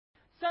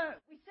So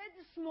we said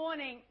this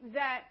morning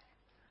that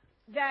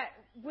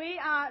we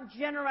are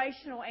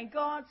generational, and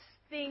God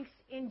thinks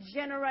in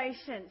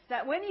generations.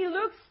 That when He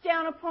looks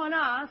down upon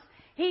us,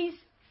 He's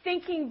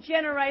thinking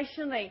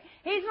generationally.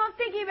 He's not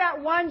thinking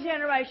about one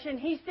generation.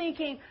 He's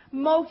thinking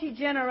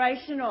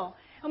multi-generational.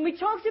 And we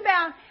talked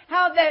about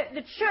how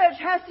the church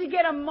has to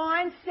get a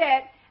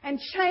mindset and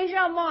change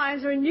our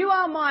minds, renew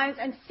our minds,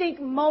 and think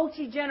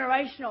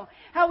multi-generational.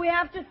 How we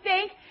have to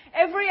think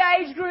every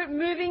age group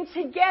moving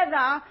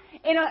together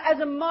as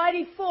a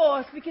mighty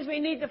force, because we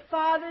need the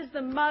fathers,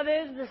 the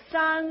mothers, the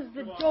sons,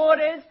 the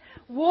daughters,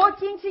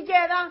 walking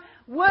together,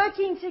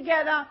 working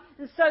together,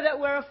 and so that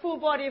we're a full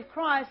body of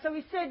Christ. So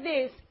we said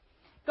this.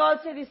 God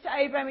said this to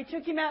Abraham. He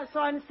took him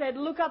outside and said,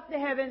 look up the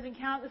heavens and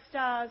count the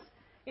stars.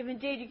 If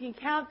indeed you can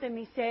count them,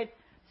 He said,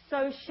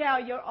 so shall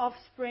your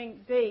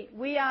offspring be.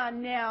 We are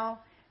now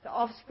the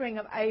offspring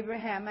of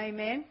Abraham.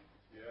 Amen?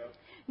 Yeah.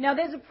 Now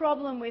there's a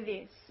problem with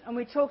this, and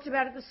we talked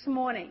about it this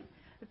morning.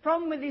 The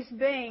problem with this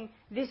being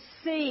this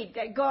seed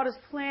that God has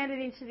planted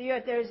into the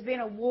earth. There has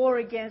been a war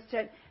against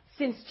it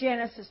since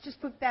Genesis.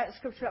 Just put that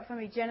scripture up for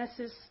me.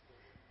 Genesis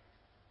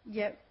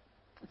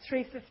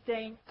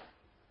 3:15.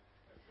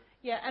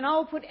 Yeah, and I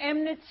will put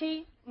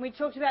enmity. We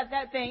talked about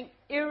that being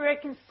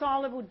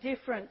irreconcilable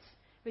difference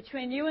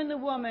between you and the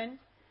woman,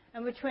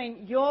 and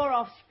between your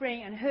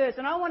offspring and hers.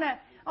 And I want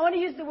to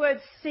use the word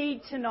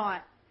seed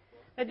tonight.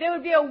 That there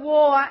would be a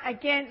war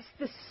against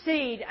the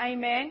seed.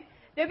 Amen.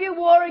 There'd be a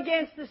war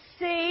against the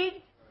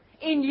seed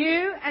in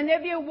you, and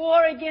there'd be a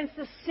war against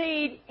the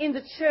seed in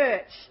the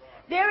church.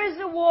 There is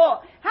a war.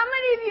 How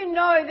many of you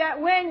know that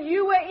when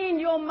you were in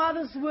your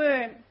mother's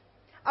womb,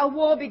 a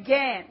war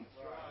began?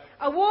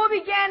 A war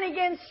began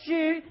against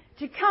you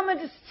to come and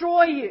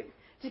destroy you,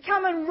 to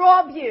come and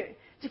rob you,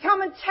 to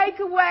come and take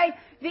away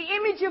the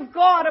image of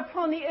God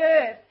upon the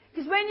earth.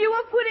 Because when you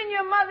were put in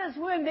your mother's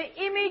womb,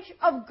 the image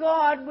of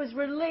God was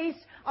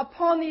released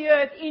upon the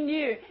earth in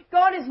you.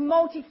 God is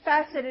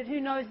multifaceted. Who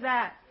knows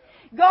that?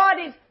 God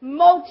is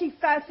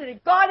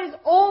multifaceted. God is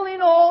all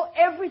in all,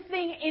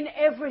 everything in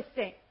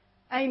everything.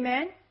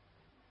 Amen?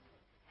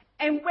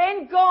 And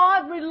when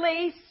God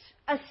released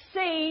a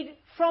seed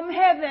from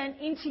heaven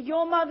into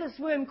your mother's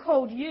womb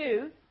called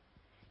you,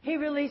 He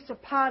released a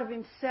part of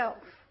Himself.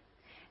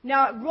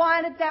 Now,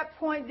 right at that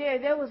point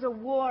there was a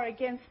war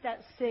against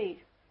that seed.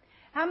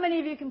 How many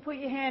of you can put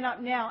your hand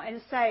up now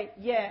and say,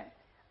 yeah,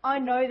 I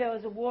know there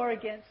was a war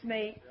against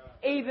me,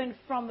 even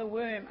from the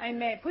womb.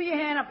 Amen. Put your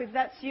hand up if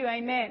that's you.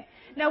 Amen.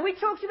 Now, we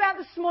talked about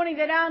this morning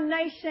that our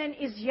nation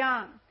is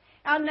young.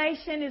 Our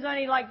nation is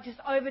only like just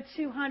over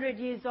 200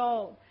 years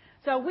old.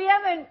 So we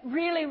haven't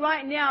really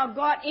right now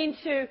got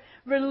into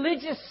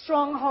religious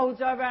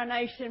strongholds over our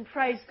nation,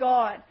 praise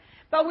God.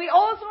 But we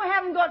also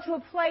haven't got to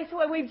a place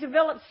where we've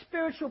developed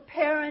spiritual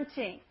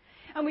parenting.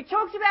 And we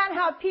talked about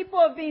how people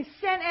have been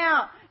sent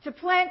out to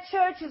plant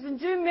churches and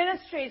do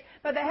ministries,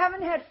 but they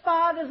haven't had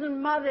fathers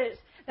and mothers.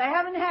 They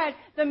haven't had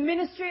the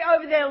ministry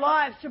over their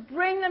lives to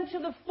bring them to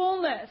the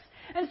fullness.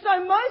 And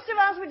so most of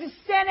us were just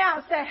sent out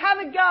and say, have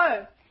a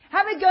go.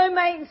 Have a go,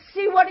 mate, and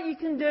see what you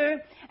can do.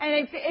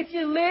 And if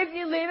you live,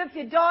 you live. If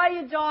you die,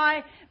 you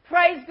die.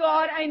 Praise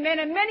God. Amen.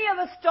 And many of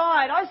us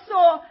died. I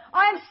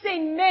have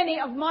seen many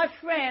of my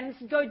friends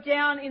go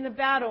down in the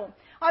battle.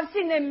 I've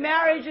seen their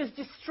marriages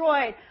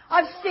destroyed.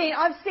 I've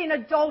seen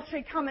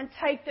adultery come and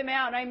take them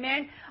out.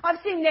 Amen. I've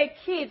seen their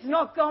kids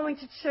not going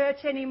to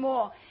church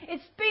anymore.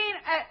 It's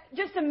been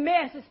just a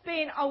mess. It's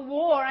been a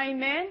war.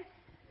 Amen.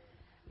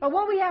 But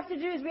what we have to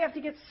do is we have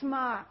to get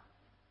smart.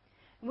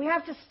 We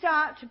have to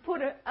start to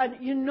put a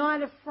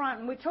united front.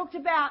 And we talked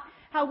about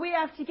how we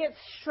have to get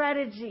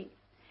strategy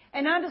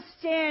and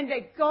understand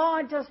that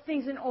God does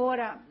things in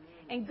order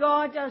and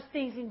God does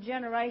things in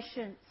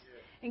generations.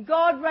 And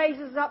God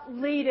raises up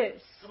leaders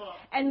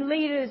and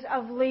leaders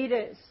of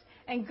leaders.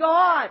 And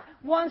God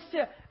wants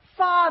to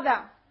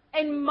father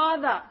and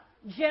mother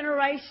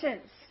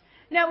generations.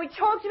 Now, we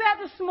talked about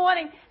this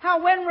morning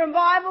how when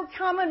revival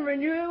come and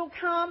renewal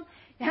come,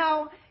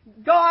 how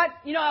God,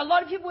 a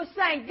lot of people were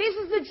saying, this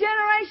is the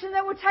generation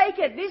that will take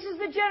it. This is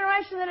the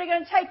generation that are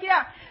going to take it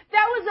out.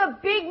 That was a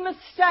big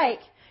mistake,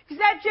 because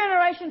that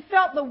generation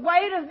felt the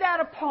weight of that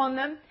upon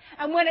them.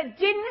 And when it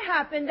didn't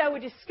happen, they were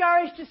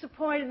discouraged,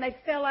 disappointed, and they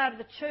fell out of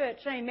the church.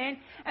 Amen.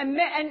 And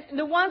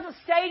the ones that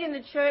stayed in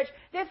the church,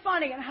 they're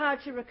finding it hard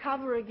to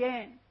recover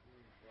again.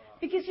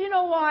 Because you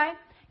know why?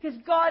 Because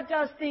God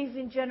does things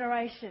in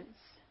generations.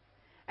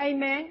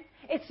 Amen.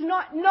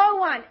 No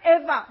one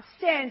ever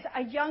sends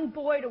a young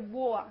boy to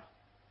war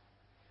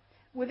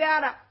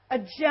without a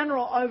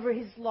general over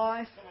his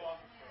life.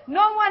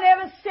 No one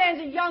ever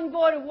sends a young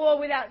boy to war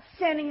without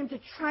sending him to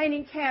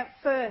training camp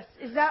first.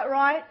 Is that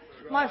right?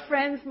 My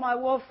friends, my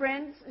war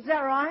friends. Is that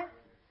right?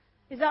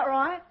 Is that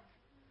right?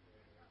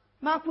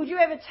 Mark, would you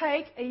ever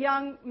take a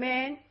young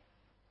man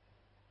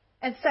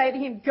and say to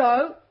him,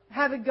 go,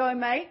 have a go,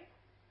 mate?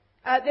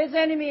 There's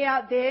enemy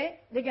out there.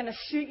 They're going to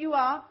shoot you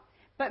up.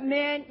 But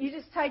man, you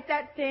just take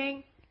that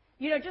thing,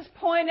 just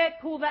point it,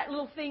 pull that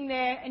little thing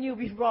there, and you'll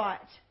be right.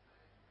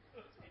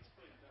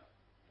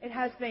 It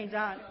has been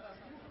done.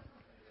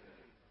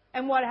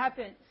 And what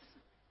happens?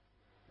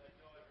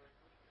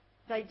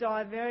 They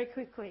die very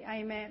quickly.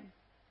 Amen.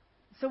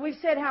 So we've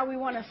said how we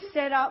want to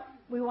set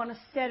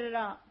it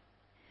up.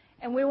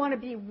 And we want to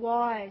be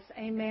wise.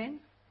 Amen.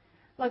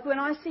 Like when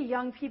I see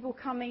young people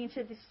coming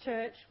into this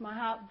church, my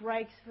heart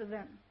breaks for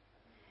them.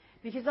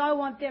 Because I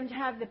want them to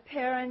have the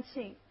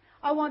parenting.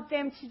 I want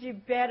them to do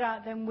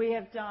better than we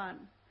have done.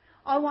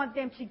 I want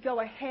them to go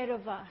ahead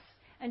of us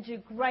and do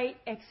great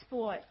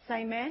exploits.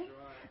 Amen?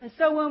 And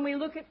so when we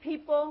look at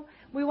people,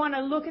 we want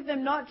to look at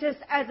them not just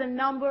as a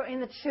number in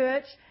the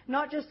church,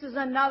 not just as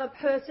another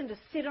person to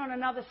sit on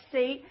another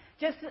seat,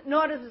 just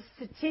not as a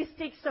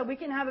statistic so we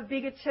can have a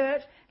bigger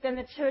church than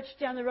the church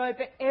down the road,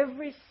 but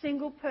every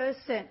single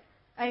person,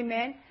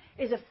 amen,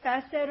 is a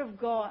facet of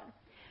God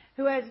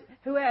who has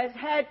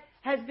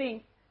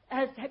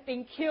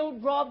been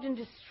killed, robbed and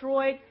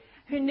destroyed,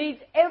 who needs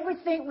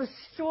everything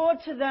restored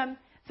to them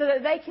so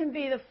that they can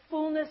be the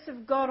fullness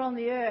of God on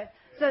the earth,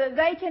 so that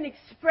they can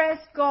express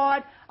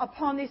God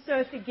upon this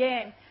earth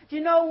again. Do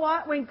you know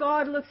what? When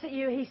God looks at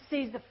you, He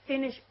sees the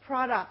finished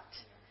product.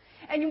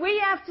 And we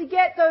have to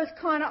get those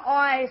kind of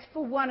eyes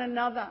for one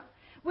another.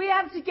 We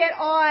have to get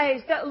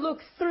eyes that look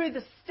through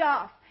the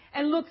stuff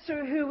and look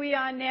through who we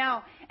are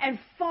now and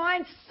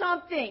find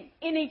something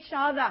in each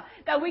other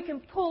that we can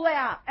pull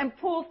out and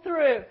pull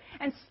through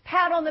and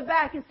pat on the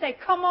back and say,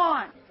 come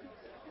on.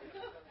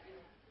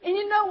 And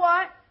you know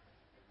what?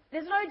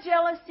 There's no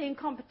jealousy and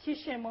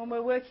competition when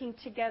we're working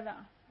together.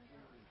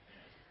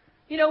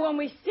 You know, when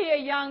we see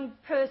a young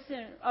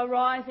person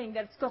arising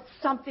that's got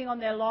something on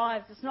their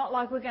lives, it's not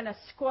like we're going to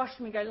squash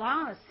them and go,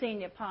 I'm a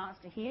senior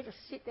pastor here, just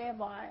sit there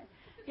by it.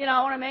 You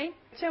know what I mean?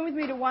 Turn with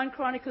me to 1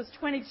 Chronicles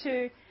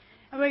 22,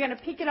 and we're going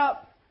to pick it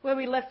up where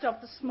we left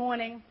off this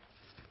morning.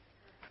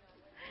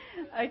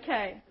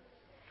 Okay.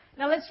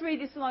 Now let's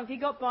read this along. If you've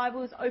got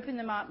Bibles, open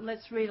them up and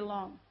let's read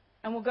along.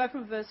 And we'll go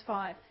from verse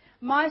 5.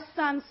 My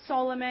son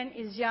Solomon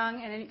is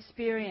young and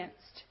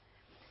inexperienced,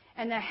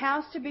 and the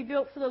house to be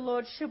built for the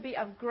Lord should be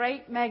of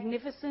great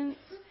magnificence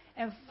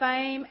and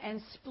fame and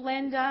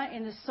splendour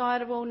in the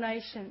sight of all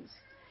nations.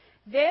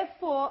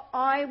 Therefore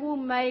I will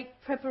make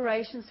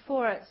preparations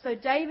for it. So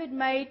David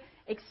made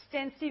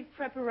extensive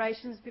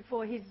preparations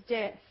before his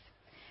death.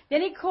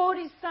 Then he called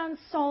his son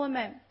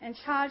Solomon and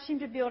charged him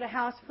to build a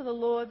house for the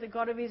Lord, the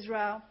God of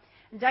Israel.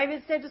 And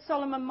David said to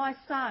Solomon, my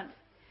son,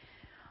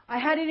 I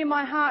had it in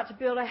my heart to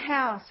build a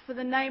house for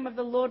the name of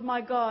the Lord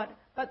my God,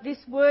 but this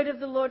word of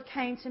the Lord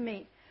came to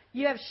me.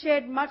 You have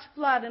shed much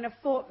blood and have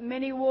fought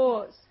many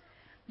wars.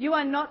 You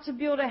are not to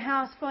build a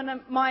house for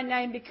my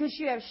name because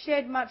you have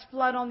shed much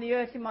blood on the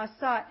earth in my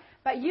sight.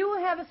 But you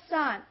will have a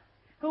son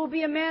who will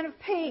be a man of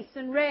peace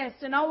and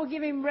rest, and I will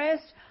give him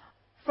rest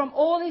from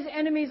all his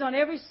enemies on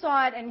every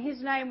side, and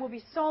his name will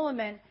be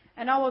Solomon,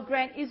 and I will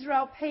grant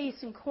Israel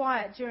peace and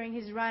quiet during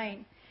his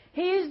reign.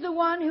 He is the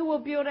one who will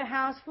build a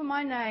house for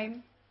my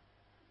name.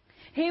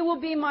 He will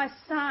be my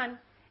son,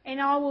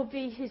 and I will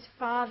be his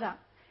father.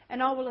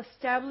 And I will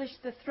establish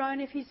the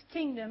throne of his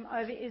kingdom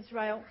over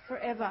Israel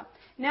forever.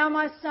 Now,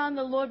 my son,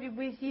 the Lord be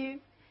with you,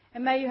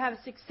 and may you have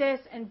success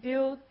and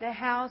build the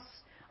house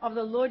of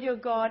the Lord your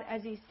God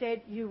as he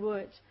said you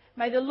would.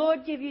 May the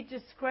Lord give you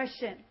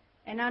discretion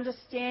and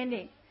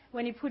understanding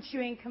when he puts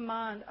you in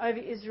command over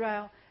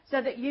Israel,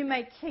 so that you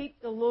may keep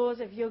the laws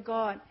of your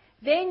God.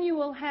 Then you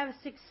will have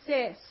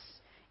success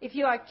if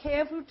you are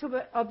careful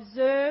to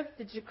observe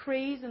the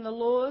decrees and the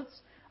laws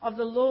of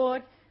the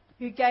Lord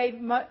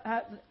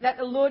that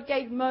the Lord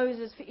gave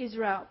Moses for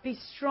Israel. Be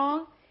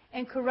strong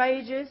and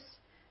courageous.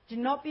 Do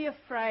not be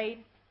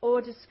afraid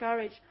or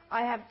discouraged.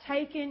 I have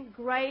taken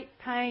great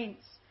pains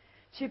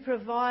to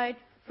provide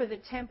for the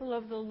temple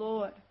of the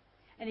Lord.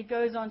 And he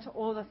goes on to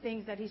all the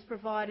things that he's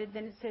provided.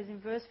 Then it says in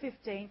verse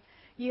 15,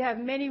 you have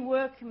many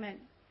workmen,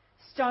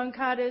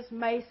 stonecutters,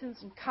 masons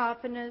and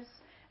carpenters,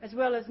 as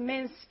well as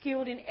men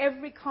skilled in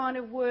every kind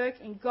of work,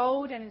 in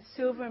gold and in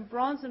silver and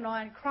bronze and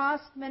iron,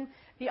 craftsmen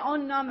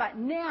beyond number.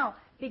 Now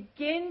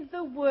begin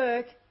the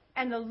work,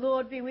 and the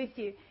Lord be with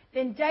you.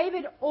 Then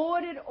David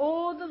ordered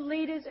all the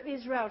leaders of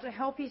Israel to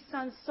help his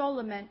son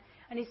Solomon,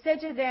 and he said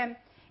to them,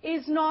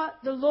 is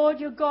not the Lord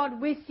your God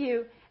with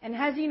you, and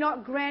has he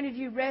not granted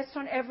you rest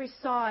on every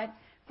side?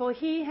 For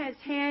he has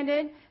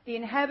handed the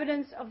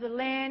inhabitants of the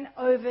land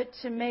over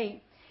to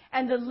me,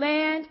 and the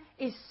land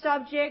is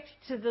subject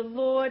to the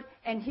Lord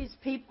and his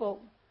people.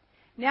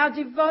 Now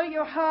devote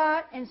your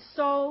heart and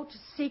soul to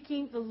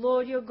seeking the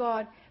Lord your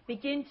God.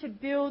 Begin to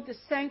build the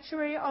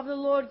sanctuary of the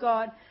Lord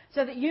God,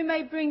 so that you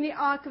may bring the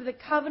ark of the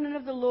covenant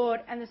of the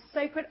Lord and the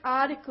sacred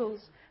articles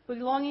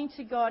belonging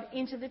to God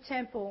into the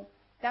temple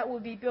that will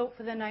be built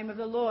for the name of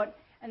the Lord.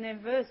 And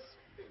then verse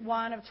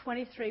 1 of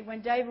 23,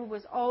 when David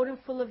was old and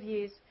full of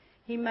years,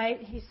 he made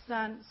his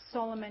son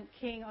Solomon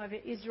king over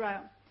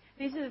Israel.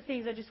 These are the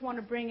things I just want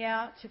to bring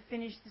out to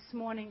finish this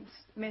morning's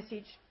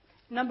message.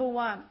 Number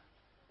one,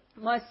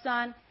 my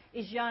son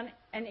is young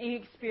and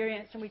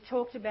inexperienced, and we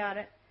talked about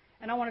it,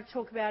 and I want to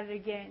talk about it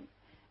again.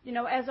 You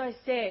know, as I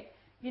said,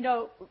 you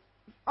know,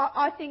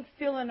 I think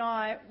Phil and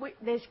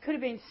there could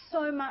have been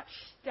so much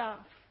stuff,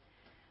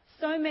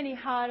 so many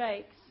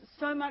heartaches,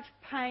 so much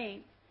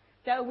pain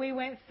that we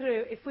went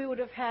through if we would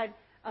have had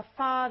a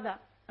father,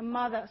 a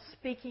mother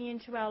speaking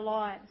into our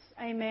lives.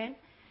 Amen.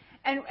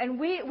 And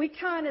we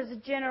can't, as a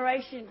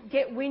generation,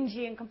 get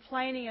whingy and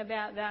complaining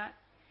about that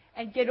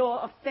and get all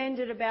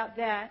offended about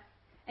that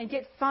and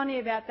get funny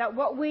about that.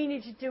 What we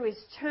need to do is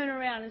turn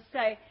around and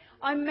say,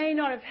 I may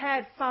not have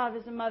had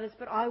fathers and mothers,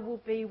 but I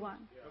will be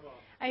one.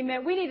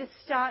 Amen. We need to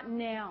start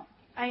now.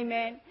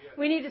 Amen.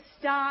 We need to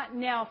start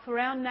now for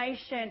our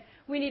nation.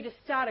 We need to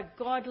start a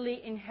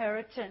godly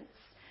inheritance.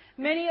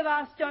 Many of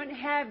us don't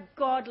have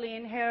godly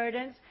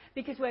inheritance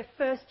because we're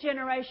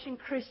first-generation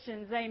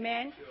Christians.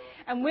 Amen.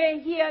 And we're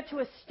here to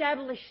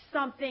establish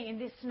something in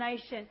this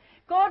nation.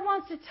 God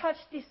wants to touch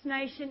this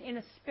nation in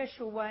a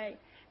special way.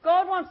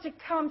 God wants to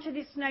come to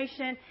this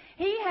nation.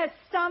 He has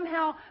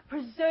somehow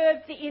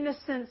preserved the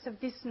innocence of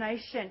this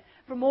nation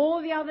from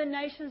all the other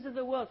nations of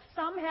the world.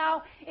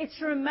 Somehow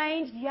it's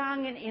remained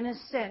young and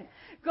innocent.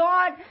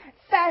 God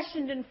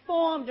fashioned and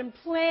formed and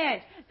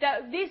planned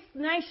that this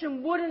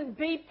nation wouldn't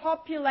be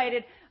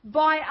populated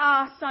by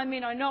us. I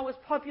mean, I know it was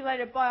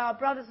populated by our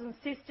brothers and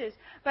sisters,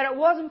 but it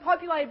wasn't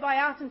populated by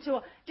us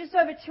until just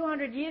over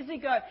 200 years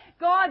ago.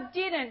 God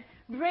didn't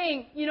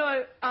bring,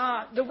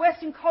 the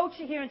Western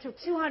culture here until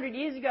 200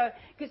 years ago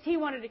because He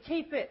wanted to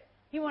keep it.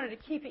 He wanted to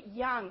keep it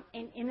young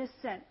and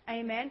innocent.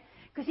 Amen.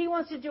 Because He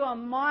wants to do a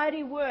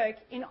mighty work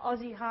in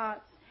Aussie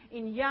hearts,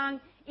 in young,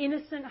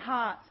 innocent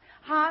hearts.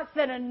 Hearts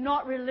that are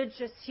not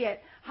religious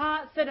yet.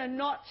 Hearts that are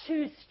not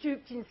too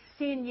stooped in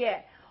sin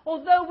yet.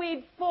 Although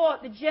we've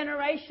fought the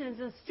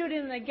generations and stood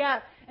in the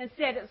gap and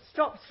said it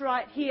stops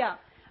right here.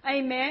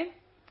 Amen.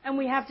 And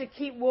we have to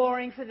keep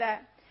warring for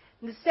that.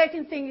 And the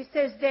second thing He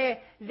says there,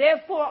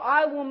 therefore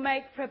I will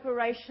make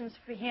preparations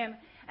for him.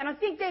 And I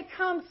think there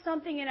comes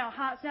something in our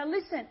hearts. Now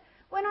listen,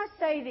 when I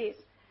say this,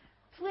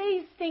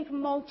 please think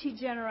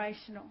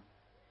multi-generational.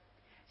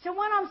 So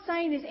what I'm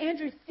saying is,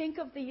 Andrew, think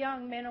of the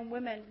young men and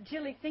women.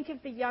 Jilly, think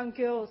of the young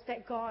girls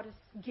that God is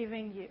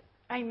giving you.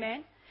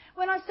 Amen.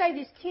 When I say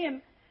this, Kim,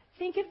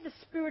 think of the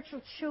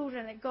spiritual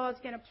children that God's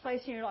going to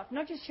place in your life.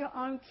 Not just your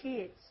own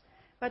kids,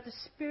 but the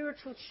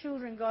spiritual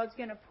children God's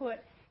going to put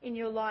in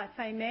your life.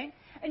 Amen.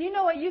 And you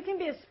know what? You can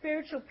be a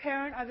spiritual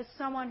parent over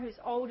someone who's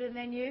older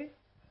than you.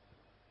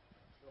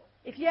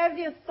 If you have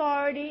the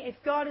authority, if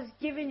God has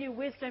given you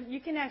wisdom, you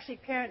can actually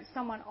parent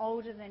someone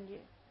older than you.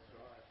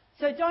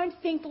 So don't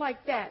think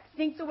like that.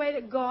 Think the way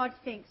that God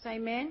thinks.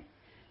 Amen.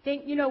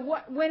 Think,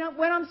 when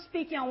I'm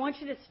speaking, I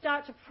want you to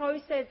start to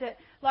process it.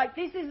 Like,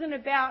 this isn't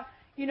about,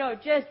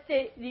 just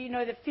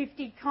the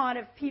 50 kind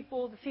of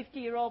people, the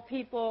 50-year-old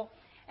people,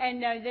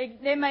 and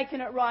they're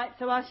making it right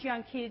so us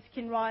young kids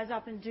can rise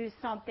up and do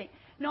something.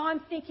 No, I'm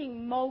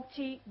thinking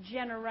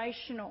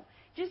multi-generational.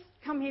 Just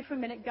come here for a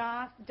minute,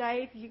 Garth,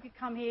 Dave, you could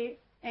come here,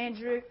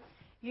 Andrew,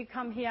 you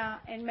come here,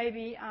 and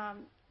maybe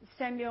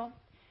Samuel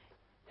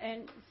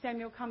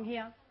come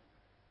here.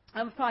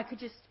 If I could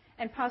just,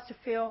 and Pastor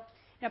Phil.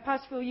 Now,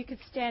 Pastor Phil, you could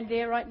stand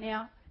there right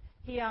now,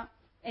 here,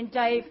 and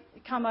Dave,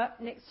 come up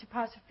next to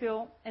Pastor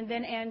Phil, and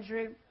then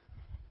Andrew,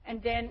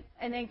 and then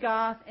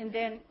Garth, and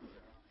then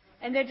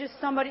just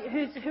somebody,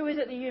 who is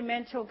it that you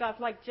mentor, Garth,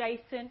 like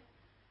Jason?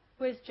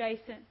 Where's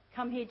Jason?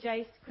 Come here,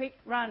 Jace, quick,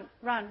 run.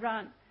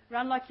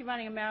 Run like you're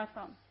running a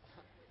marathon.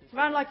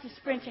 Run like you're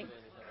sprinting.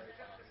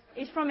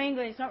 He's from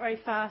England. He's not very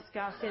fast,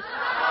 Garth says.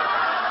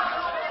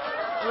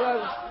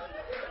 Whoa.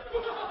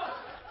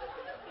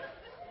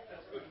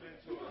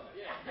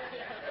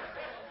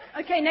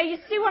 Okay, now you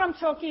see what I'm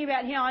talking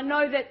about here. I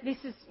know that this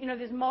is,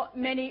 there's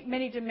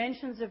many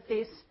dimensions of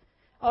this.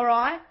 All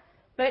right?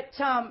 But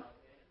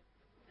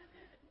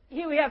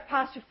here we have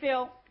Pastor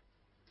Phil,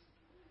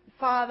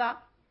 father,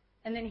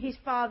 and then he's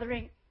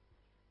fathering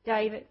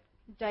David.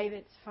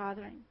 David's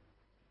fathering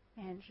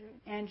Andrew.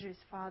 Andrew's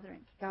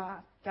fathering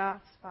Garth.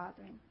 Garth's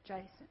fathering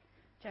Jason.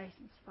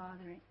 Jason's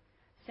fathering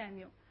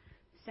Samuel.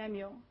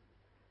 Samuel,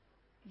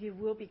 you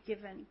will be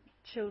given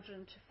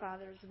children to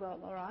father as well,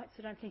 all right?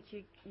 So don't think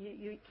you're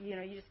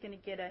just going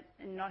to get it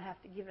and not have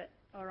to give it,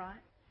 all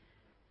right?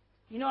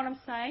 You know what I'm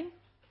saying?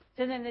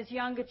 So then there's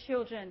younger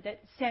children that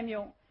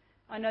Samuel,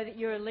 I know that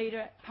you're a leader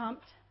at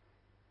Pumped,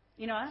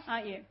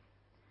 aren't you?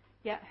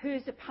 Yeah,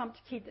 who's the Pumped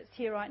kid that's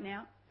here right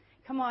now?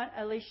 Come on,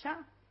 Alicia.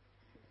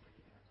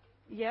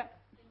 Yep.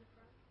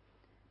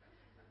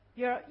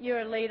 You're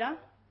a leader.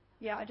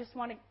 Yeah, I just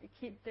want a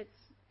kid that's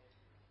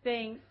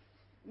being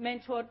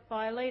mentored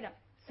by a leader.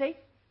 See?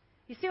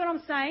 You see what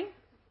I'm saying?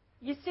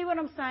 You see what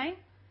I'm saying?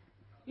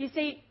 You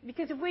see,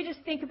 because if we just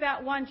think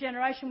about one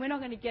generation, we're not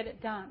going to get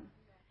it done.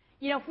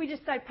 If we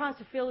just say,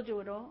 Pastor Phil will do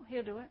it all,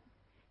 he'll do it.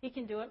 He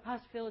can do it.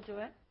 Pastor Phil will do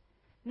it.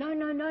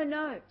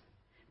 No.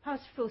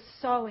 Pastor Phil's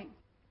sowing.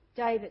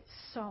 David's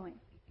sowing.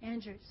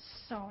 Andrew's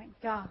sowing.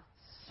 Garth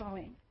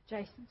sowing.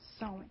 Jason's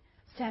sowing.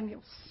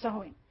 Samuel's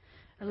sowing.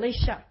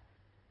 Alicia,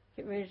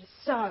 get ready to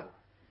sow.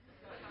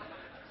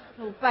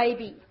 Little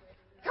baby.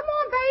 Come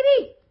on,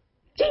 baby.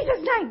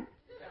 Jesus' name.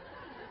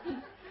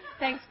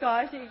 Thanks,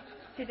 guys. You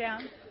sit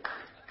down.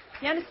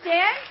 You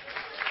understand?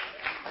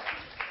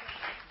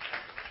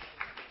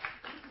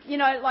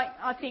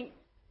 I think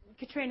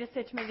Katrina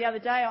said to me the other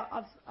day,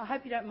 I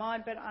hope you don't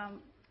mind, but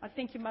I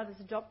think your mother's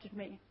adopted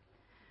me.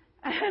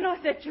 And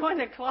I said, join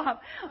the club.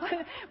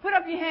 Put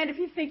up your hand if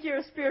you think you're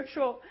a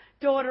spiritual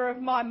daughter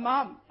of my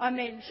mum. I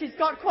mean, she's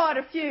got quite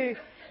a few.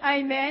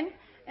 Amen.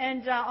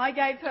 And I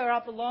gave her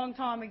up a long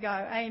time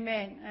ago.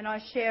 Amen. And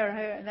I share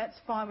her, and that's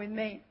fine with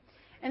me.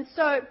 And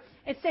so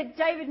it said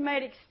David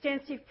made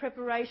extensive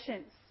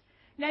preparations.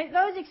 Now,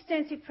 those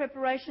extensive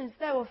preparations,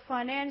 they were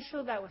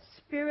financial, they were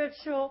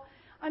spiritual.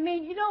 I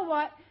mean, you know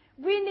what?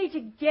 We need to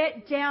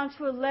get down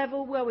to a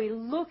level where we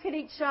look at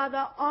each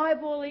other,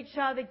 eyeball each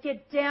other,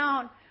 get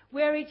down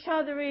where each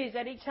other is,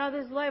 at each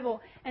other's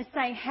level, and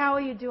saying, how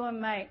are you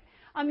doing, mate?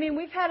 I mean,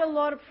 we've had a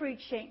lot of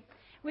preaching.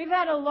 We've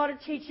had a lot of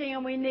teaching,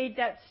 and we need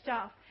that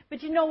stuff.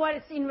 But you know what?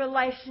 It's in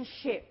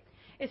relationship.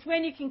 It's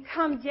when you can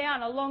come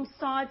down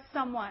alongside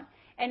someone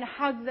and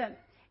hug them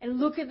and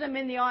look at them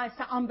in the eye and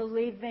say, I'm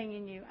believing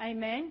in you.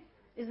 Amen?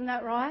 Isn't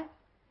that right?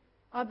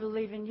 I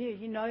believe in you.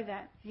 You know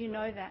that. You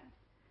know that.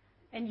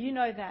 And you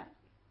know that.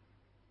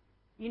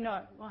 You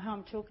know who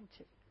I'm talking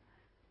to.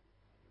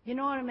 You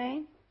know what I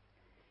mean?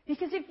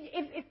 Because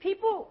if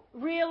people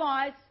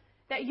realise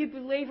that you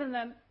believe in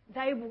them,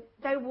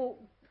 they will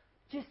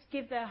just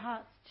give their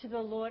hearts to the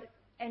Lord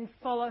and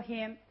follow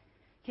Him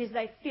because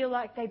they feel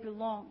like they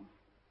belong.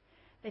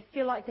 They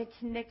feel like they're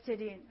connected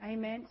in.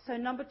 Amen. So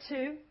number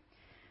 2,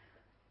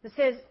 it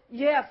says,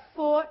 you have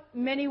fought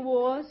many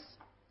wars.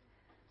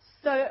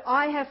 So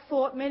I have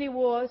fought many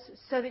wars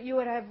so that you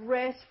would have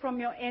rest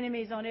from your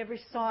enemies on every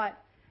side.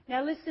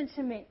 Now listen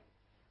to me.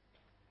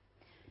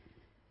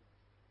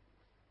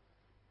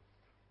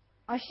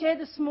 I shared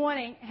this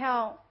morning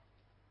how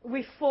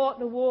we fought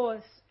the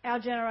wars, our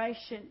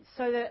generation,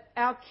 so that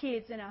our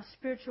kids and our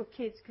spiritual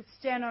kids could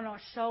stand on our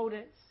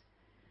shoulders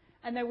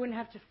and they wouldn't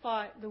have to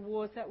fight the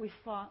wars that we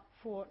fought.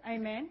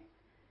 Amen?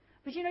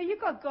 But you know, you've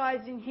got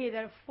guys in here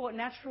that have fought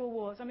natural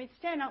wars. I mean,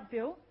 stand up,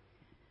 Bill.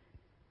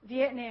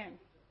 Vietnam.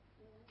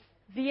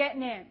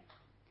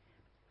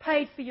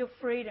 Paid for your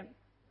freedom.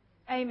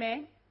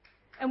 Amen?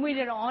 And we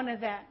didn't honour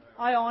that.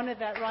 I honour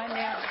that right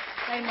now.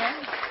 Amen?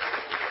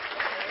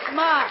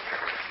 Mark.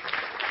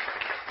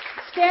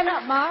 Stand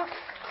up, Mark.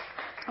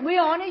 We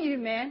honour you,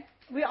 man.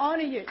 We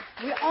honour you.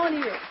 We honour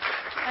you.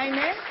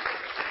 Amen?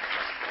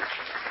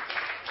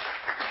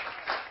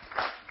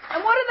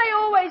 And what do they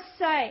always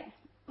say?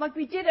 Like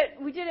we did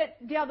it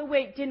the other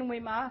week, didn't we,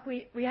 Mark?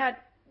 We had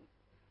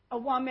a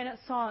 1-minute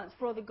silence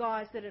for all the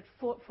guys that had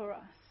fought for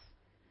us.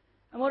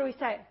 And what do we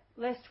say?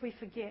 Lest we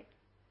forget.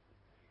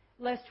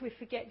 Lest we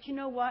forget. Do you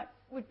know what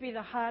would be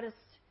the hardest?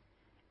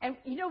 And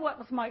you know what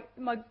was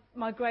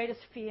my greatest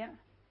fear?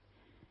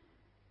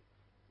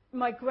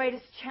 My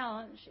greatest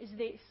challenge is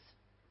this.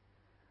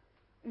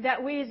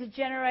 That we as a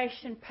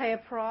generation pay a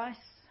price.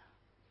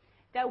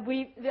 That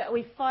we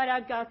fight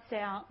our guts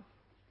out.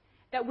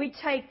 That we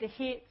take the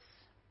hits.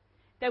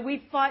 That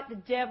we fight the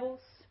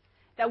devils.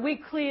 That we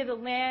clear the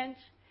land.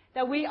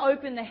 That we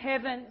open the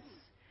heavens.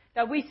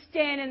 That we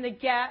stand in the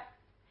gap.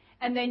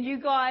 And then you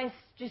guys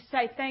just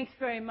say thanks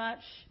very much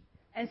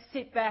and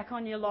sit back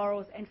on your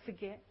laurels and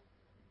forget.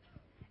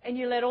 And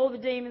you let all the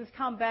demons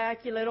come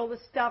back, you let all the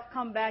stuff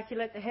come back, you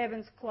let the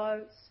heavens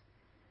close,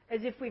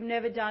 as if we've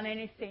never done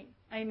anything.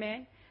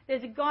 Amen?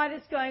 There's a guy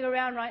that's going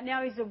around right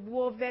now, he's a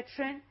war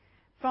veteran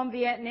from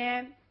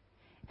Vietnam,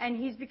 and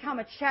he's become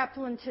a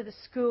chaplain to the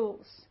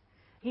schools.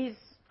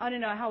 I don't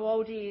know how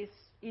old he is.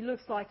 He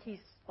looks like he's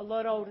a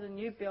lot older than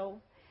you,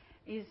 Bill.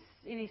 He's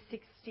in his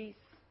 60s.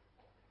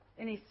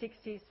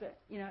 But,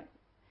 you know.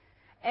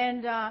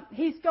 And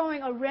he's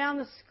going around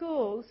the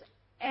schools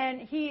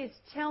and he is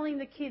telling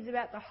the kids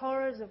about the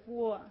horrors of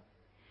war.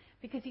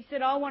 Because he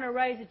said, I want to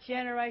raise a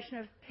generation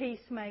of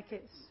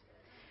peacemakers.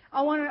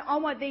 I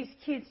want these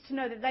kids to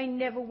know that they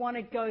never want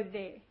to go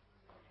there.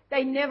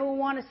 They never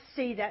want to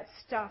see that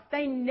stuff.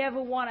 They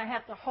never want to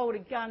have to hold a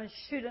gun and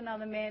shoot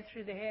another man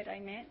through the head.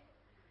 Amen?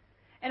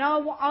 And I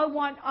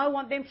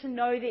want them to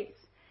know this.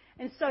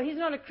 And so he's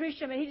not a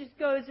Christian, but he just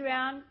goes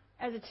around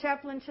as a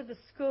chaplain to the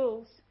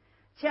schools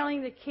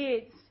telling the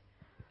kids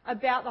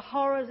about the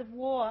horrors of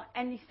war.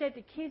 And he said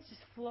the kids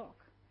just flock.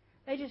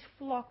 They just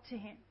flock to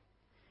him.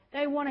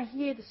 They want to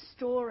hear the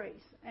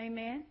stories.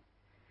 Amen?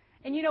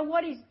 And you know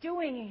what he's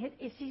doing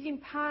is he's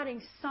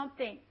imparting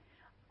something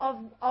of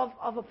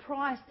a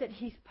price that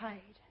he's paid.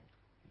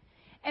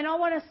 And I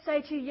want to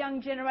say to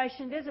young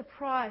generation, there's a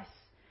price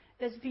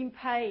that's been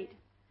paid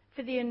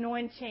for the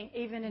anointing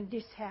even in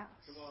this house.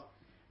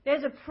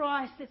 There's a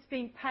price that's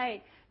been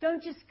paid.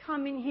 Don't just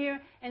come in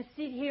here and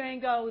sit here and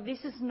go, oh, this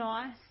is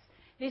nice,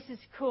 this is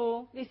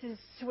cool, this is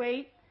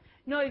sweet.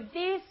 No,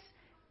 this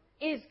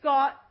is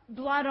got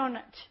blood on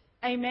it.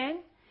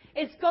 Amen?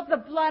 It's got the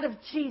blood of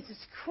Jesus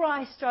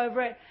Christ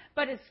over it,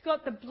 but it's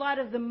got the blood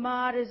of the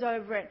martyrs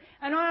over it.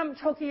 And I'm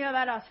talking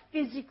about us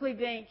physically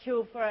being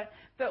killed for it,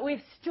 but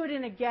we've stood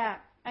in a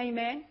gap.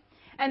 Amen?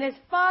 And there's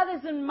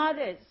fathers and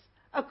mothers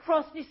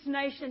across this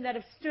nation that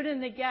have stood in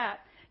the gap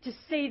to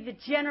see the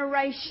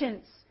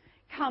generations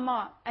come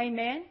up.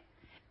 Amen?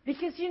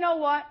 Because you know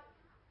what?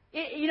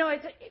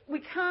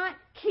 We can't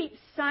keep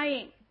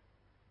saying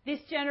This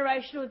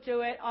generation will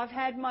do it. I've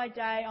had my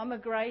day. I'm a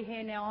grey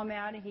hair now. I'm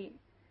out of here.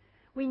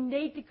 We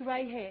need the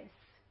grey hairs.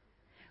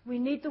 We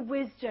need the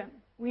wisdom.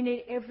 We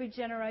need every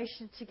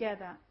generation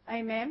together.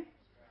 Amen?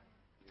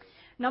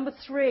 Number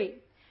 3,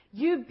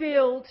 you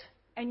build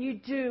and you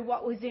do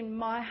what was in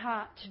my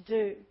heart to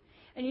do.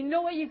 And you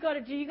know what you've got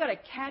to do? You've got to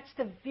catch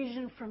the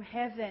vision from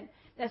heaven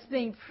that's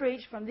being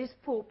preached from this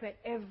pulpit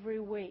every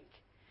week.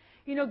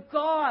 You know,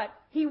 God,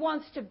 He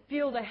wants to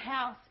build a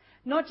house,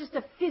 not just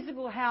a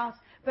physical house,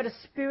 but a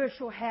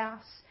spiritual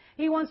house.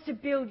 He wants to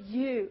build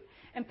you.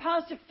 And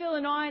Pastor Phil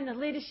and I and the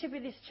leadership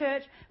of this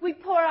church, we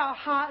pour our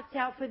hearts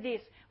out for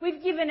this.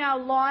 We've given our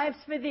lives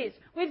for this.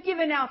 We've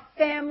given our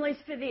families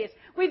for this.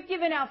 We've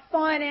given our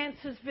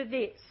finances for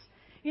this.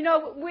 You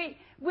know,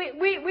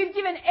 we've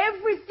given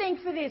everything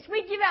for this.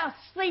 We give our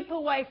sleep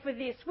away for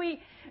this. We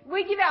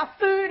give our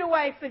food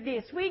away for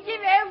this. We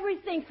give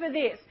everything for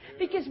this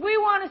because we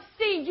want to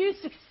see you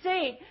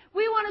succeed.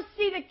 We want to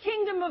see the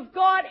kingdom of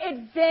God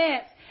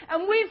advance.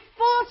 And we've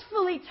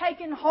forcefully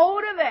taken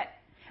hold of it.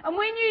 And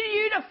we need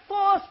you to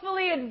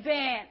forcefully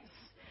advance.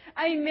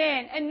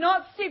 Amen. And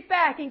not sit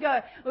back and go,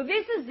 well,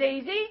 this is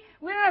easy.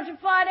 We don't have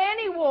to fight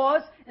any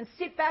wars, and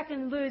sit back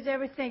and lose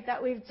everything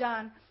that we've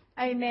done.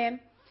 Amen.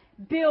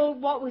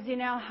 Build what was in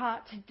our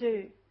heart to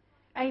do.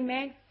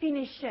 Amen.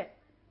 Finish it.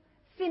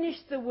 Finish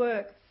the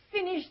work.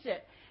 Finish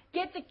it.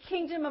 Get the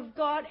kingdom of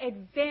God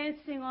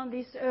advancing on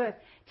this earth.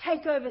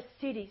 Take over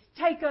cities.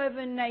 Take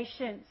over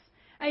nations.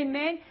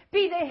 Amen.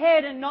 Be the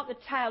head and not the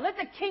tail. Let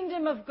the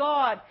kingdom of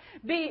God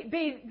be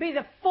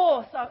the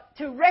force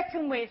to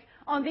reckon with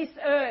on this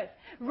earth.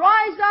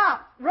 Rise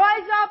up.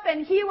 Rise up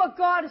and hear what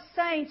God is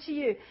saying to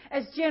you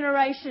as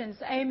generations.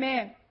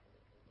 Amen.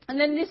 And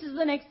then this is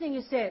the next thing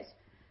He says.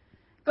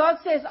 God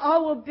says,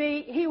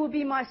 He will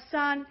be my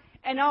son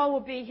and I will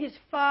be His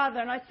father.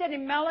 And I said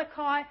in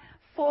Malachi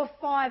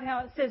 4:5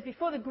 how it says,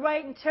 before the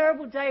great and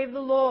terrible day of the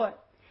Lord,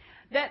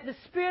 that the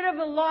spirit of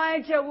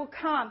Elijah will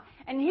come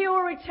and He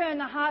will return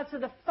the hearts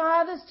of the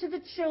fathers to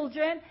the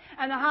children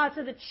and the hearts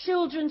of the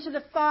children to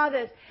the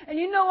fathers. And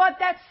you know what?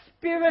 That's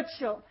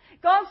spiritual.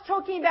 God's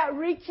talking about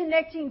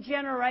reconnecting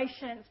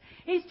generations.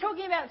 He's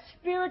talking about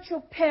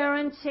spiritual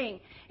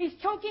parenting. He's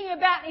talking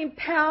about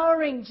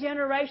empowering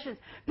generations,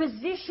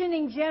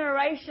 positioning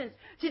generations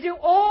to do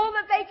all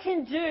that they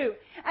can do.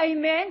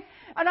 Amen.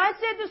 And I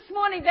said this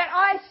morning that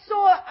I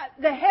saw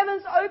the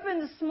heavens open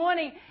this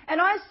morning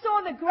and I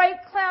saw the great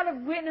cloud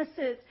of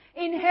witnesses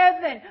in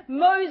heaven.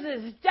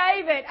 Moses,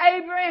 David,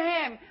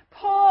 Abraham,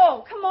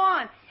 Paul, come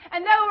on.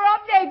 And they were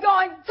up there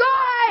going,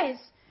 guys,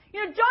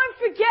 don't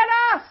forget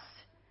us.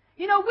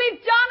 We've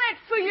done it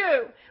for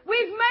you.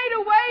 We've made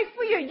a way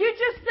for you. You're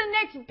just the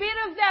next bit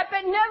of that,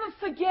 but never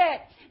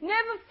forget.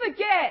 Never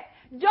forget.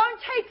 Don't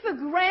take for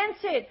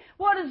granted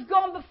what has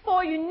gone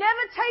before you.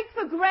 Never take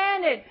for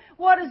granted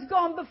what has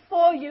gone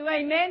before you.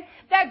 Amen.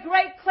 That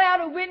great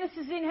cloud of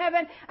witnesses in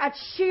heaven are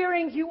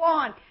cheering you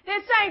on. They're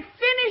saying,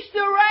 finish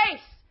the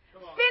race.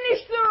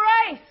 Finish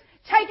the race.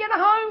 Take it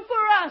home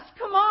for us.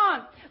 Come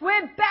on.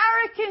 We're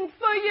barracking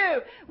for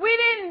you. We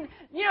didn't,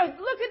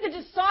 look at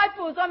the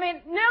disciples.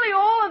 Nearly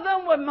all of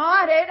them were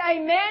martyred.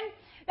 Amen.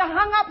 They're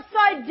hung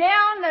upside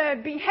down. They're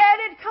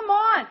beheaded. Come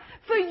on.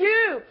 For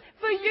you.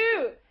 For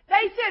you.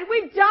 They said,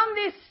 we've done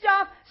this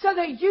stuff so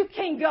that you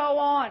can go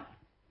on.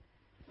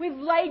 We've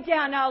laid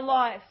down our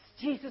lives.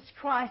 Jesus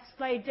Christ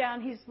laid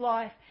down His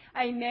life.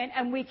 Amen.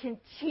 And we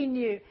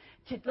continue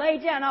to lay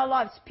down our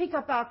lives, pick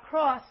up our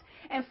cross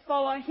and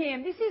follow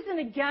Him. This isn't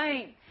a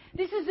game.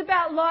 This is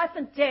about life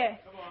and death.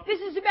 This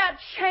is about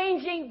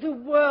changing the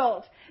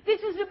world. This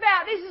is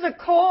a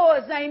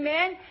cause,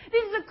 amen?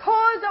 This is a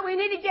cause that we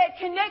need to get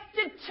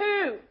connected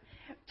to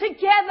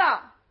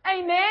together,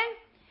 amen?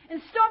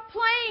 And stop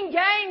playing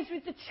games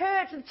with the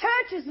church. The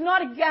church is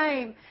not a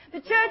game. The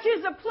church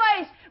is a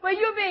place where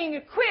you're being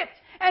equipped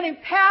and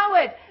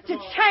empowered to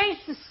change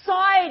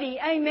society,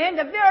 amen?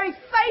 The very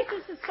face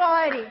of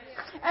society,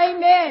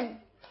 amen?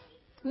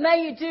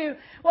 May you do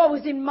what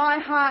was in my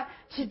heart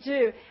to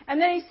do. And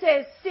then He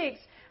says, 6,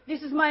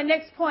 this is my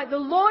next point. The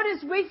Lord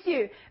is with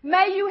you.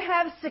 May you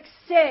have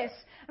success.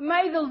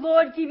 May the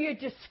Lord give you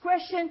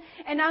discretion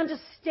and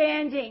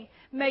understanding.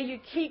 May you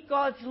keep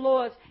God's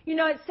laws.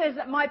 It says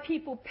that my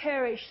people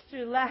perish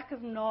through lack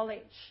of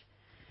knowledge.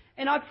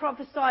 And I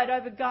prophesied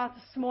over Garth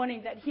this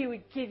morning that He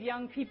would give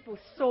young people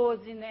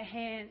swords in their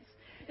hands,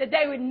 that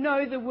they would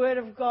know the Word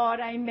of God.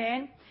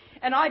 Amen.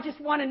 And I just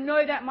want to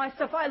know that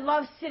myself. I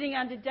love sitting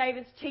under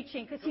David's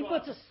teaching because he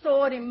puts a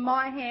sword in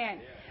my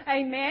hand. Yeah.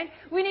 Amen.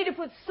 We need to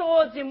put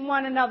swords in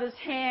one another's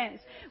hands.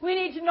 We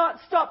need to not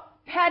stop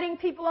patting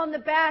people on the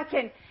back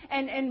and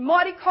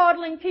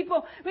mollycoddling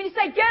people. We need to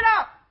say, get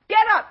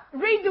up,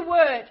 read the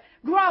Word,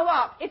 grow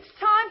up. It's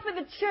time for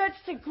the church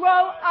to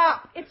grow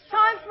up. It's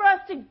time for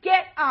us to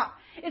get up.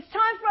 It's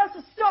time for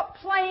us to stop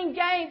playing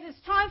games.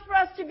 It's time for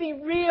us to be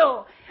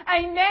real.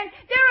 Amen.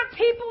 There are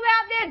people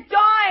out there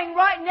dying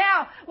right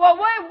now while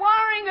we're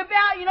worrying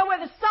about,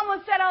 whether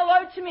someone said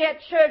hello to me at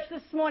church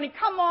this morning.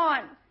 Come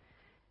on.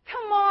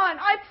 Come on.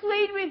 I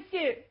plead with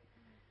you.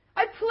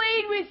 I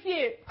plead with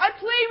you. I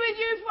plead with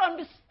you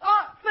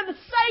for the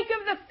sake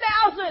of the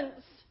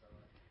thousands.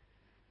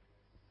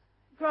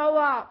 Grow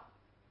up.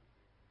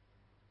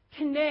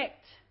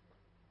 Connect.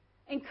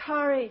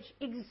 Encourage.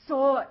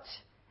 Exhort.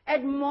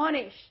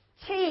 Admonish.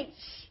 Teach.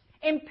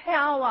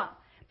 Empower.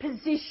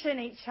 Position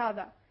each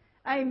other.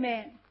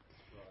 Amen.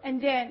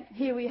 And then,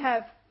 here we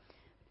have,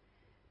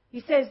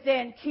 he says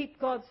then, keep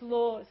God's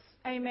laws.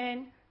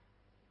 Amen.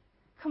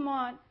 Come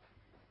on.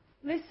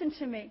 Listen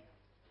to me.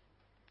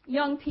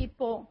 Young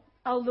people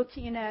are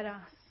looking at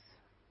us.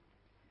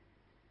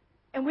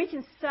 And we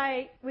can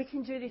say, we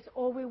can do this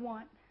all we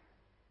want.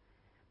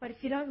 But if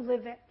you don't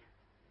live it,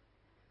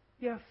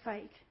 you're a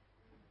fake.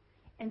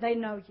 And they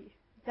know you.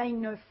 They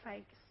know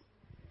fakes.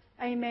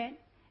 Amen.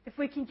 If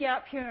we can get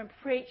up here and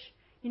preach,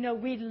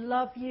 we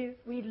love you,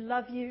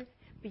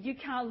 but you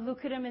can't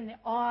look at them in the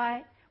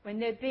eye when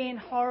they're being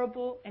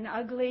horrible and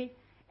ugly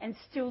and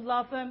still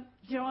love them,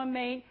 do you know what I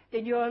mean?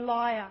 Then you're a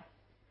liar.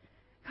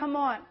 Come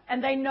on.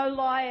 And they know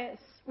liars.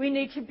 We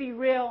need to be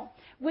real.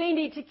 We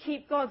need to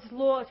keep God's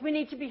laws. We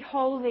need to be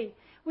holy.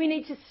 We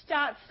need to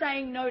start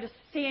saying no to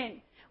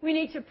sin. We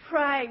need to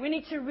pray. We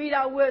need to read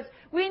our words.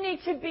 We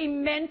need to be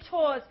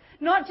mentors,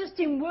 not just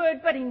in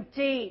word, but in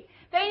deed.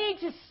 They need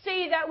to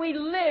see that we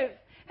live.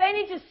 They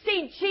need to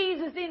see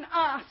Jesus in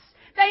us.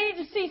 They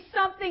need to see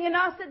something in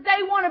us that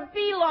they want to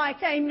be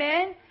like.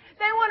 Amen.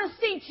 They want to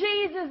see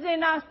Jesus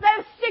in us.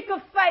 They're sick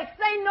of fakes.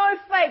 They know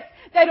fakes.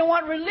 They don't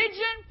want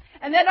religion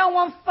and they don't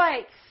want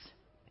fakes.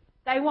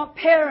 They want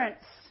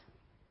parents.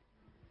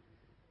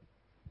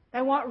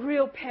 They want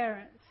real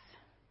parents.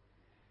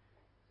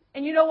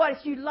 And you know what?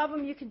 If you love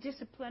them, you can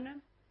discipline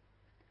them.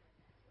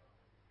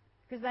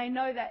 Because they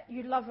know that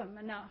you love them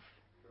enough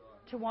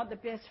to want the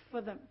best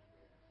for them.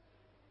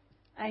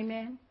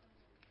 Amen.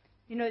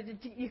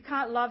 You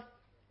can't love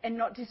and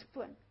not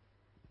discipline.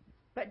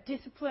 But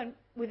discipline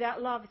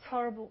without love is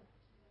horrible.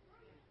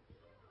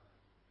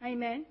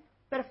 Amen.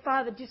 But a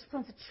father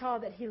disciplines a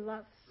child that he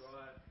loves.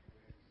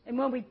 And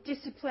when we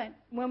discipline,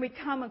 when we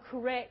come and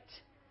correct,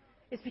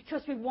 it's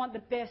because we want the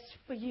best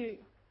for you.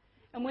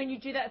 And when you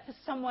do that for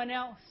someone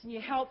else and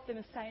you help them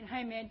and saying,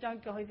 hey man,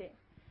 don't go there.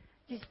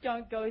 Just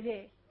don't go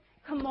there.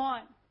 Come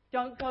on,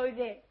 don't go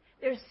there.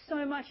 There's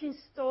so much in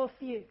store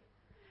for you.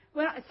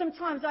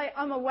 Sometimes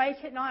I'm awake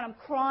at night, I'm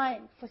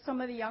crying for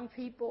some of the young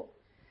people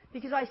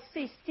because I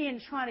see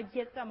sin trying to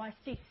get them. I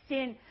see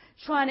sin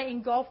trying to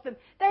engulf them.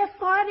 They're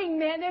fighting,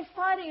 man. They're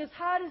fighting as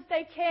hard as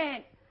they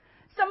can.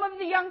 Some of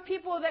the young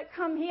people that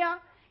come here,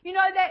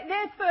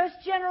 they're first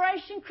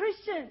generation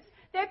Christians.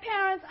 Their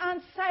parents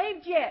aren't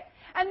saved yet.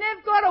 And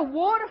they've got a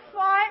water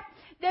fight.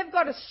 They've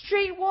got a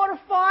street water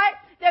fight.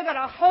 They've got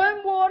a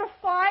home water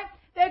fight.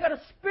 They've got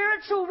a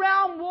spiritual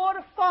realm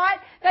water fight.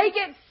 They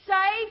get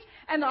saved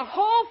and the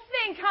whole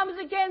thing comes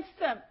against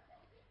them.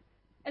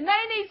 And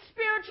they need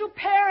spiritual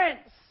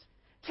parents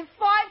to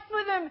fight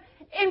for them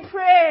in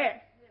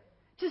prayer.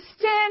 To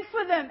stand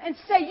for them and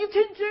say, you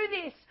can do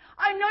this.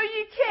 I know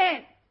you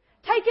can.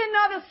 Take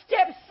another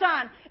step,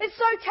 son. It's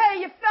okay.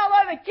 You fell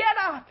over. Get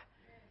up.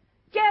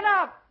 Get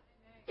up.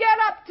 Get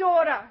up,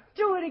 daughter.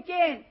 Do it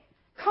again.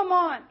 Come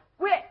on.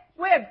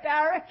 We're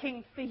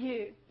barracking for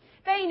you.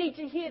 They need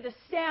to hear the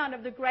sound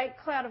of the great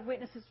cloud of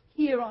witnesses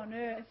here on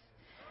earth.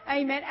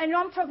 Amen. And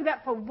I'm talking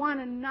about for one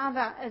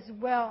another as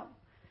well.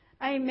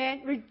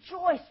 Amen.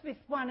 Rejoice with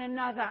one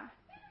another.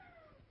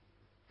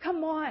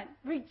 Come on.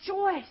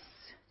 Rejoice.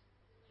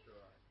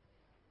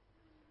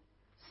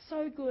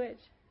 So good.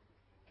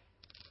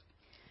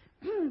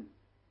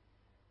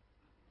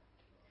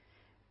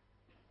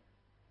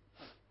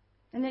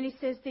 And then he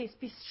says this,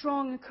 be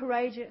strong and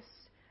courageous.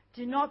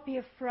 Do not be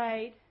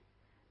afraid.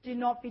 Do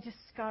not be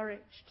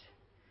discouraged.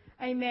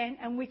 Amen.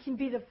 And we can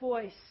be the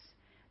voice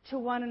to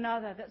one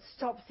another that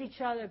stops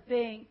each other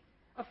being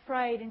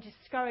afraid and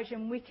discouraged.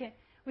 And we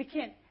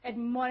can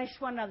admonish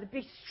one another.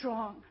 Be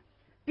strong.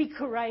 Be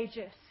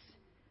courageous.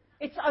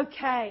 It's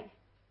okay.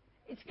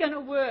 It's going to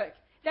work.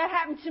 That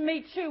happened to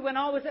me too when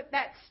I was at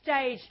that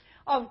stage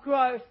of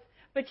growth.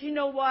 But you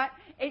know what?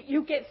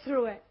 You'll get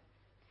through it.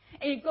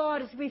 And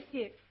God is with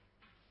you.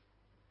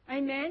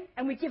 Amen?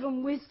 And we give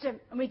them wisdom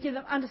and we give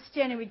them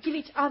understanding. We give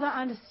each other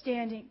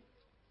understanding.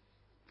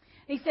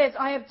 He says,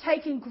 I have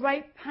taken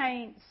great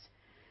pains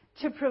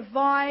to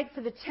provide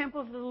for the temple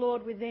of the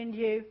Lord within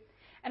you.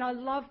 And I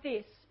love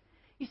this.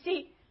 You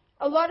see,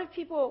 a lot of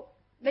people,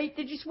 they're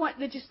just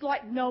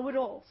like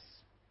know-it-alls.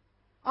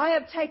 I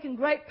have taken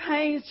great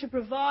pains to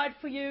provide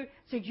for you,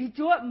 so you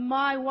do it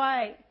my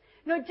way.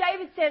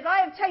 David says,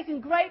 I have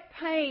taken great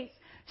pains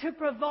to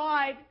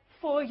provide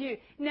for you.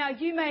 Now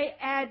you may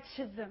add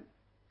to them.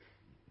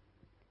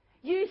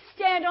 You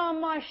stand on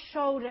my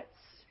shoulders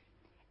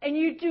and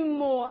you do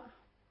more.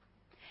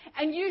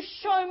 And you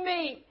show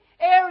me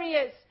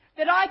areas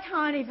that I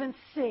can't even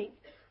see.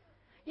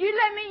 You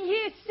let me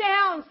hear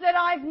sounds that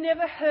I've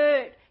never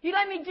heard. You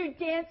let me do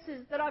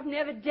dances that I've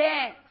never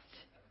danced.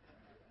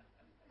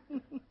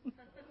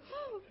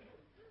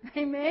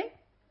 Amen?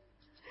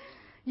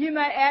 You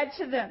may add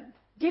to them.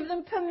 Give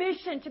them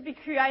permission to be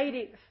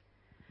creative.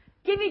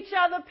 Give each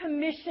other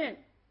permission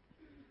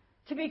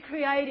to be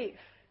creative.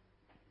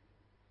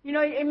 You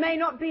know, it may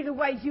not be the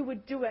way you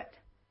would do it,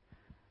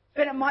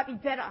 but it might be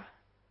better.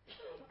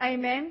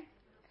 Amen.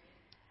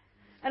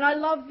 And I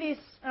love this,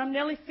 and I'm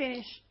nearly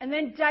finished. And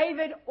then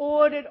David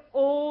ordered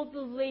all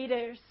the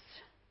leaders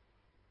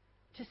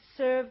to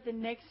serve the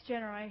next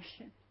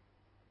generation.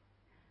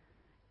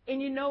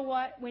 And you know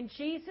what? When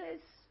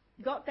Jesus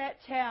got that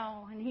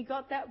towel and he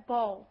got that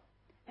bowl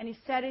and he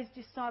sat his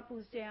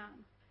disciples down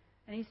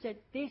and he said,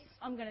 "This,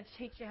 I'm going to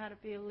teach you how to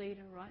be a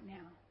leader right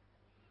now.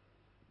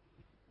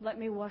 Let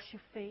me wash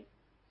your feet."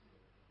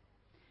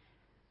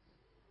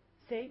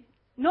 See?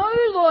 "No,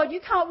 Lord, you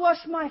can't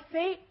wash my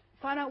feet.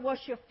 If I don't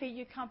wash your feet,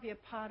 you can't be a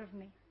part of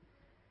me."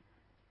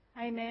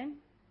 Amen.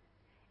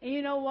 And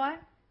you know what?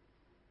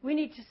 We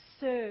need to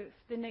serve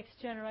the next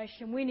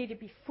generation. We need to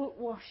be foot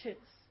washers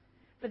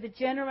for the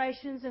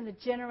generations and the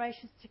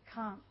generations to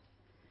come.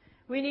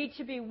 We need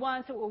to be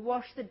ones that will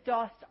wash the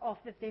dust off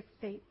of their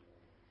feet.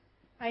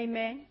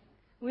 Amen.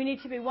 We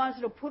need to be ones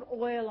that will put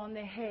oil on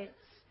their heads.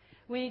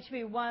 We need to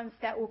be ones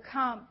that will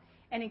come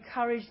and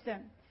encourage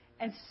them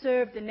and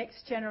serve the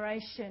next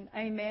generation.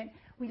 Amen.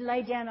 We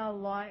lay down our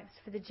lives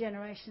for the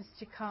generations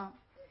to come.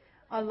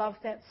 I love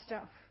that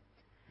stuff.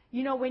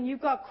 You know, when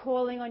you've got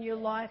calling on your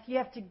life, you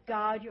have to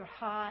guard your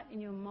heart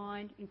and your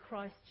mind in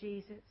Christ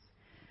Jesus.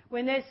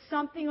 When there's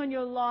something on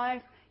your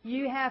life,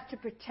 you have to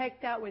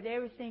protect that with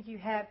everything you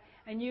have,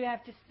 and you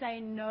have to say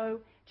no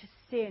to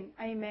sin.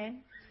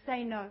 Amen.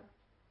 Say no.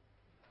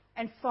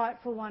 And fight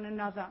for one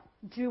another.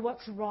 Do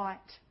what's right.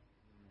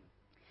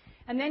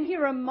 And then he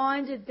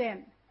reminded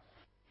them.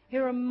 He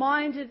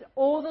reminded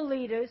all the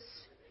leaders,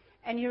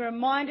 and he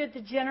reminded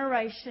the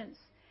generations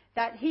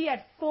that he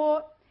had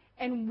fought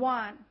and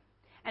won.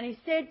 And he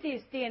said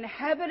this, "The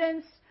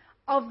inhabitants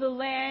of the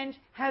land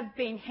have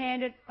been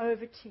handed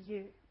over to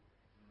you."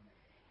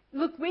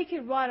 Look, we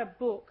could write a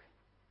book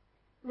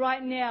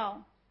right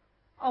now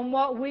on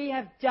what we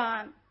have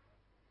done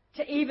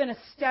to even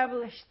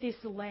establish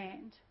this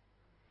land.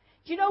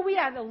 Do you know we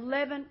have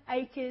 11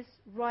 acres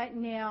right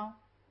now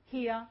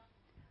here,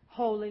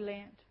 Holy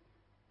Land?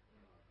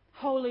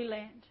 Holy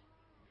Land.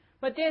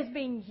 But there's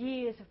been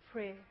years of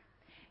prayer,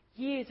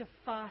 years of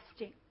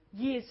fasting,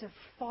 years of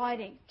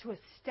fighting to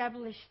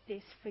establish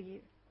this for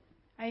you.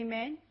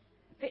 Amen?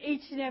 For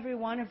each and every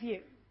one of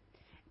you.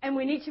 And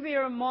we need to be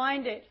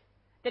reminded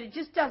that it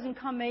just doesn't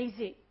come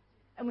easy.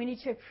 And we need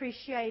to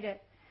appreciate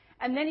it.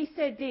 And then he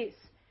said this,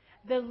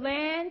 "The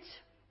land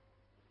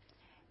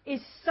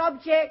is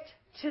subject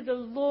to the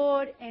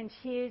Lord and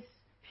his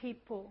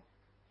people."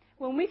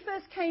 When we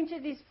first came to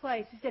this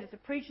place, he said it's a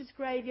preacher's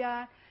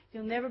graveyard.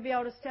 You'll never be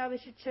able to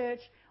establish a church.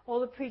 All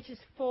the preachers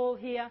fall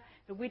here.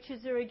 The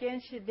witches are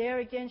against you. They're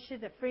against you.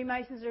 The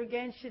Freemasons are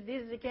against you.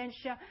 This is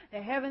against you.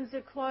 The heavens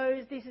are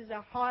closed. This is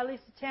a highly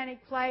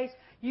satanic place.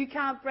 You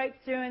can't break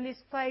through in this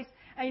place.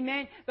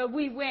 Amen. But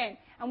we went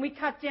and we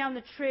cut down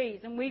the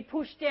trees and we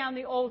pushed down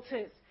the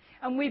altars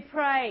and we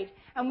prayed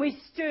and we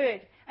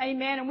stood.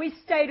 Amen. And we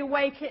stayed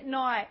awake at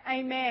night.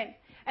 Amen.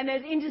 And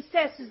there's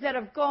intercessors that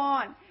have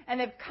gone and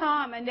they've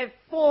come and they've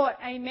fought.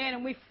 Amen.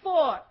 And we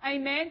fought.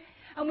 Amen.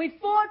 And we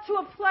fought to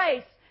a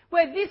place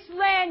where this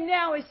land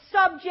now is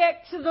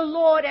subject to the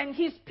Lord and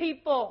his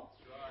people.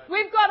 Right.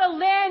 We've got a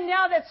land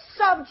now that's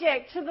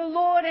subject to the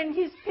Lord and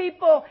his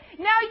people.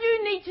 Now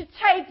you need to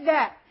take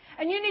that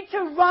and you need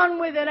to run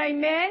with it.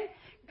 Amen.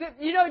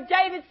 You know,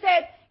 David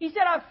said, he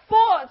said, "I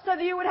fought so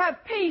that you would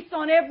have peace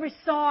on every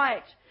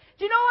side."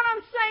 Do you know what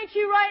I'm saying to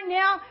you right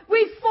now?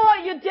 We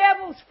fought your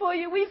devils for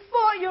you. We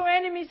fought your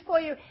enemies for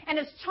you. And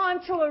it's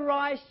time to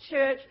arise,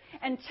 church,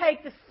 and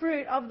take the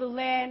fruit of the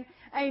land.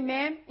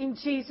 Amen. In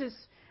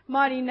Jesus'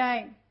 mighty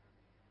name.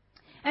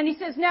 And he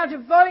says, "Now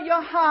devote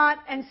your heart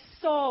and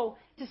soul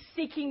to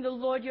seeking the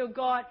Lord your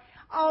God."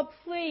 Oh,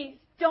 please,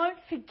 don't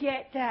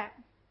forget that.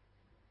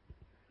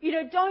 You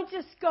know, don't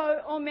just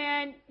go, "Oh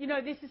man, you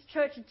know, this is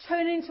church," and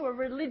turn it into a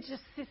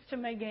religious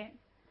system again.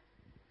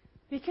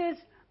 Because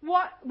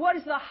what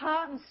is the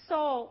heart and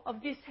soul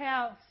of this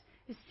house?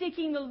 Is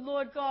seeking the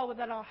Lord God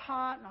with our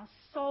heart and our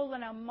soul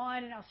and our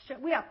mind and our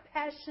strength. We are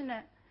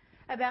passionate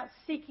about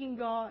seeking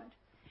God.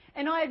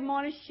 And I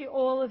admonish you,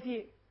 all of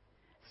you,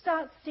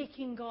 start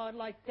seeking God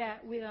like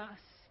that with us.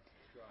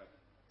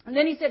 And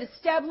then he said,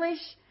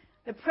 "Establish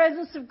the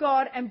presence of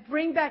God and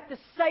bring back the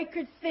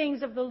sacred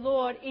things of the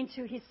Lord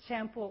into his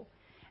temple."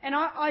 And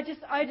I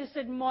just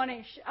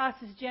admonish us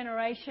as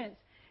generations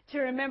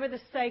to remember the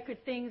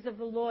sacred things of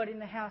the Lord in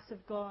the house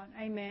of God.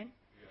 Amen.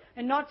 Yeah.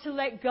 And not to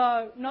let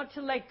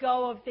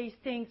go of these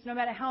things, no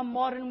matter how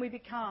modern we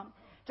become,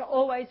 to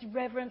always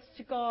reverence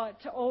to God,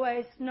 to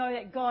always know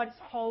that God is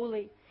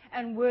holy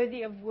and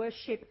worthy of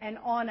worship and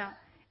honor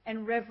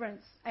and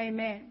reverence.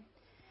 Amen.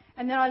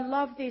 And then I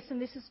love this,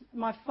 and this is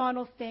my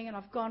final thing, and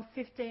I've gone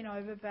 15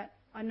 over, but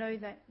I know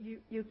that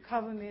you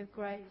cover me with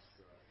grace.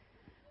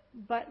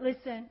 But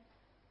listen,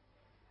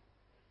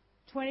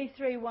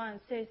 23:1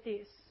 says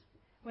this,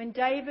 "When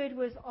David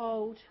was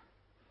old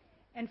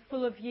and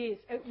full of years,"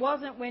 it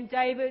wasn't when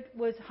David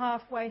was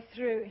halfway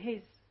through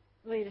his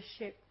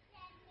leadership.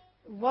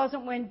 It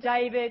wasn't when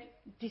David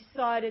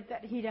decided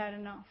that he'd had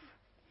enough.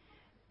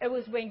 It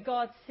was when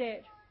God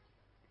said,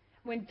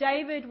 when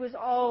David was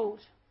old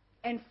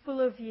and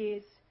full of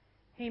years,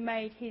 he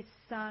made his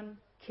son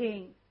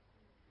king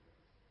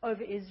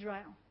over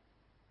Israel.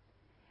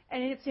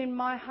 And it's in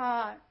my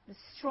heart, the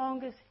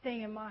strongest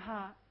thing in my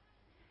heart,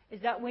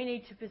 is that we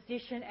need to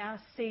position our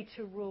seed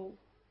to rule.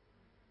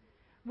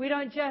 We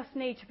don't just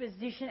need to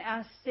position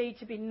our seed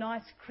to be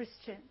nice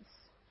Christians.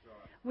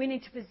 We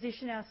need to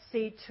position our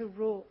seed to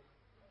rule.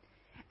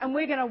 And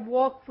we're going to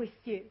walk with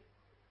you.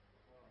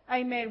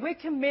 Amen. We're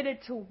committed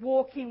to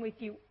walking with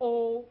you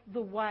all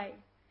the way.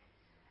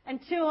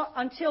 Until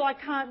I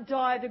can't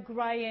dye the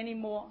grey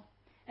anymore.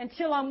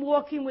 Until I'm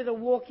walking with a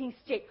walking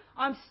stick,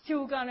 I'm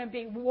still going to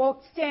be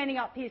standing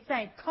up here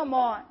saying, come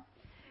on,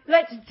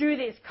 let's do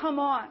this, come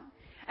on.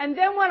 And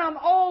then when I'm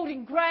old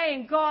and grey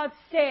and God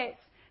says,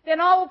 then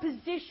I will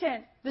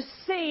position the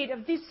seed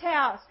of this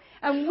house,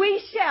 and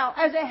we shall,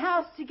 as a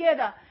house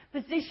together,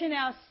 position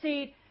our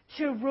seed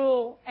to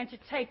rule and to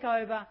take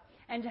over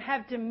and to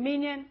have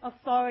dominion,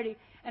 authority.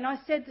 And I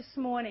said this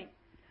morning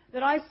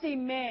that I see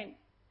men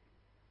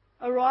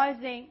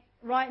arising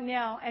right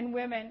now and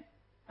women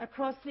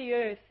across the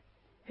earth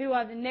who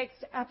are the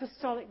next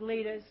apostolic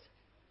leaders.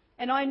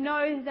 And I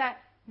know that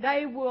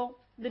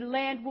the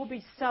land will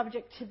be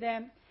subject to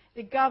them.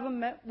 The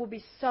government will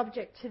be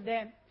subject to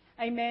them.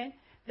 Amen.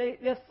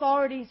 The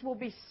authorities will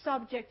be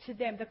subject to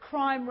them. The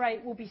crime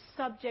rate will be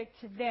subject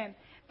to them.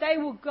 They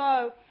will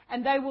go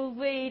and they will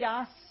lead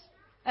us.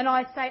 And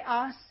I say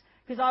us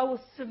because I will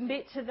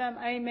submit to them.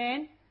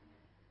 Amen.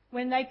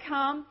 When they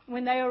come,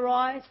 when they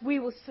arise, we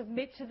will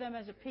submit to them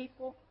as a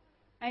people.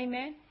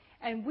 Amen.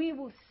 And we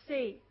will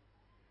see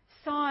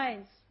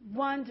signs,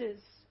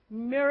 wonders,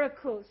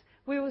 miracles.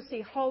 We will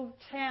see whole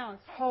towns,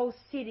 whole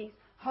cities,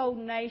 whole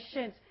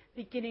nations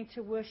beginning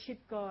to worship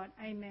God.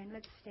 Amen.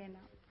 Let's stand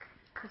up.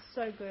 It's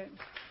so good.